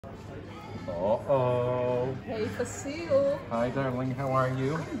Uh-oh. Hey, Vasil. Hi, darling. How are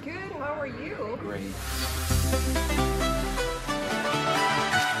you? I'm good. How are you? Great.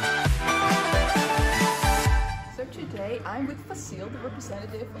 So today I'm with Vasil, the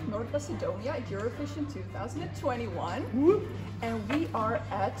representative of North Macedonia at Eurovision 2021. Whoop. And we are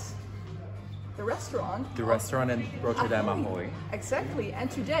at the restaurant. The restaurant in Rotterdam Ahoy. Exactly. And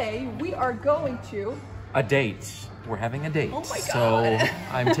today we are going to... A date. We're having a date. Oh my God. So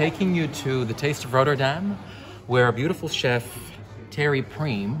I'm taking you to the Taste of Rotterdam, where a beautiful chef, Terry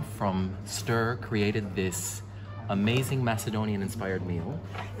Priem from STER, created this amazing Macedonian-inspired meal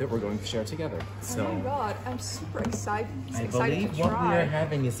that we're going to share together. So, oh my God, I'm super excited. I excited believe to what try. we are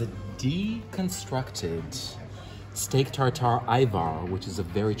having is a deconstructed steak tartare ivar, which is a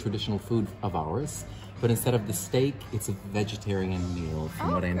very traditional food of ours. But instead of the steak, it's a vegetarian meal,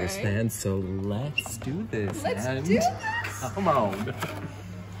 from what I understand. So let's do this. Let's and do this. Come on.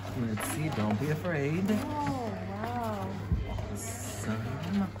 Let's see. Don't be afraid. Oh wow. Let's have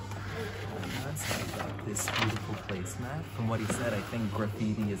got this beautiful placemat. From what he said, I think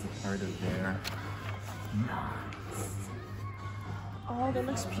graffiti is a part of their. Nice. Oh, that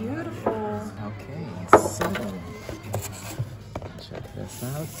looks beautiful. Okay, so check this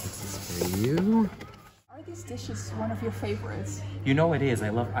out. This is for you. Are these dishes one of your favorites? You know it is. I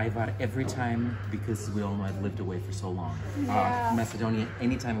love Ivar every time because we all know I've lived away for so long. Yeah. Macedonia,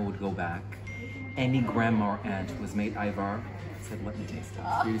 anytime I would go back, any grandma or aunt who has made Ivar said, let me taste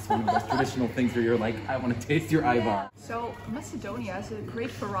it. It's one of those traditional things where you're like, I want to taste your Ivar. So Macedonia has a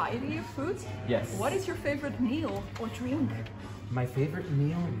great variety of foods. Yes. What is your favorite meal or drink? My favorite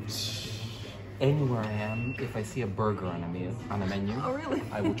meal? Anywhere I am, if I see a burger on a menu, Oh, really?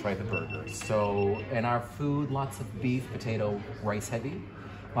 I will try the burger. So in our food, lots of beef, potato, rice heavy,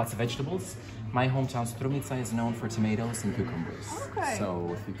 lots of vegetables. My hometown Strumica is known for tomatoes and cucumbers. Okay.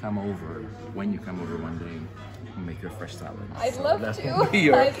 So if you come over, when you come over one day, we'll make you a fresh salad. I'd So love that to. will be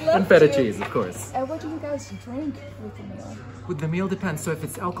your- I'd love and feta to. cheese, of course. And what do you guys drink with the meal? With the meal depends. So if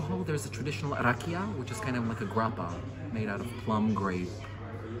it's alcohol, there's a traditional rakia, which is kind of like a grappa made out of plum, grape,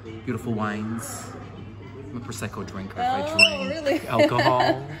 beautiful wines. I'm a Prosecco drinker if I drink really?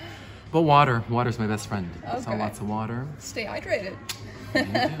 alcohol. But water's my best friend. So Okay. lots of water. Stay hydrated. Me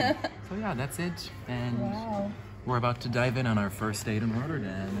too. So yeah, that's it. And Wow. we're about to dive in on our first date in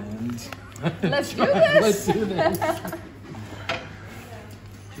Rotterdam. And Let's do this. Let's do this.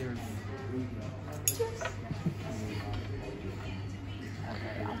 Cheers. Cheers.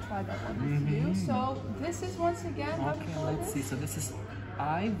 Okay, I'll try that one with you. So this is once again. how do you Okay, call let's this? see. So this is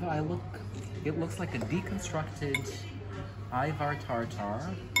it looks like a deconstructed Ivar tartare.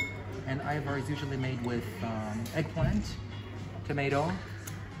 And Ivar is usually made with eggplant, tomato.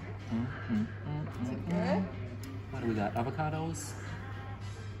 Okay. What do we got? Avocados.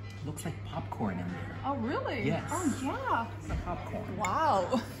 Looks like popcorn in there. Oh really? Yes. Oh yeah. It's like popcorn.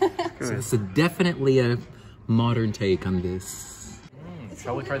 Wow. So it's definitely a modern take on this. It's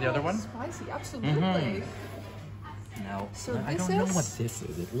Shall we try the other one? Spicy, absolutely. Now, So I this don't know is- what this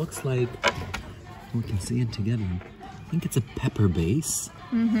is. It looks like, we can see it together. I think it's a pepper base.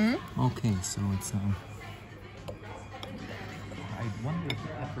 Okay, so it's I wonder if the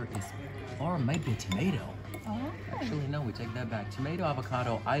pepper is, or it might be a tomato. Oh. Actually, no, we take that back. Tomato,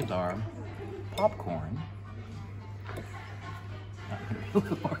 avocado, Ivar, popcorn. A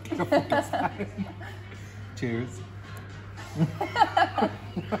little more careful this time. Cheers.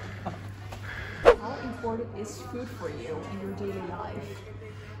 How important is food for you in your daily life?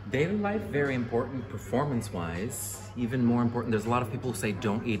 Daily life, very important. Performance-wise, even more important. There's a lot of people who say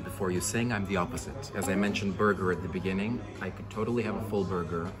don't eat before you sing. I'm the opposite. As I mentioned burger at the beginning, I could totally have a full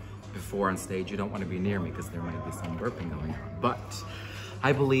burger before on stage. You don't want to be near me because there might be some burping going on. But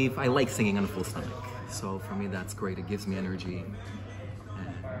I believe I like singing on a full stomach. So for me, that's great. It gives me energy.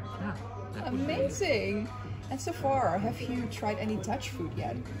 And yeah, that would be Amazing. And so far, have you tried any Dutch food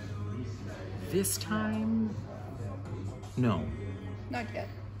yet? this time. No. Not yet.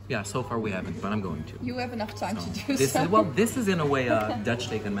 Yeah, so far we haven't, but I'm going to. You have enough time to do This so. is, well, this is in a way Dutch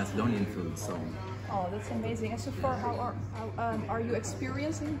take on Macedonian food, so. Oh, that's amazing. And so far, how are you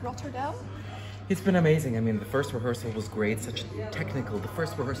experiencing Rotterdam? It's been amazing. I mean, the first rehearsal was great, such technical. The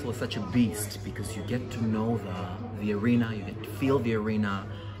first rehearsal is such a beast because you get to know the arena, you get to feel the arena,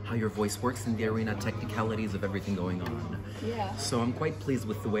 how your voice works in the arena, technicalities of everything going on. Yeah. So I'm quite pleased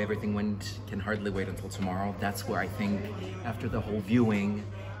with the way everything went. Can hardly wait until tomorrow. That's where I think after the whole viewing,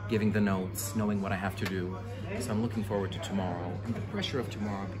 giving the notes, knowing what I have to do. So I'm looking forward to tomorrow and the pressure of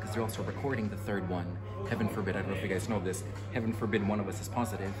tomorrow because they're also recording the third one. Heaven forbid, I don't know if you guys know this, heaven forbid one of us is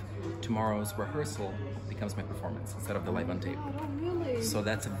positive. Tomorrow's rehearsal becomes my performance instead of the live on tape. Oh, really? So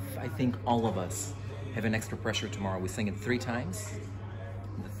that's, I think all of us have an extra pressure tomorrow. We sing it 3 times.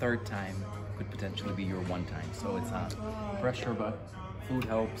 The third time could potentially be your one time. So it's pressure, but food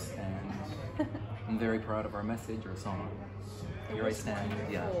helps, and I'm very proud of our message, our song. Here I stand.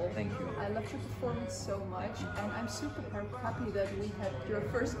 Wonderful. Yeah, thank you. I loved your performance so much, and I'm super happy that we had your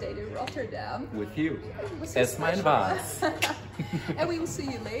first date in Rotterdam. With you. It was so Esma and special. Vas. And we will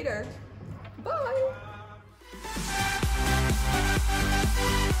see you later. Bye!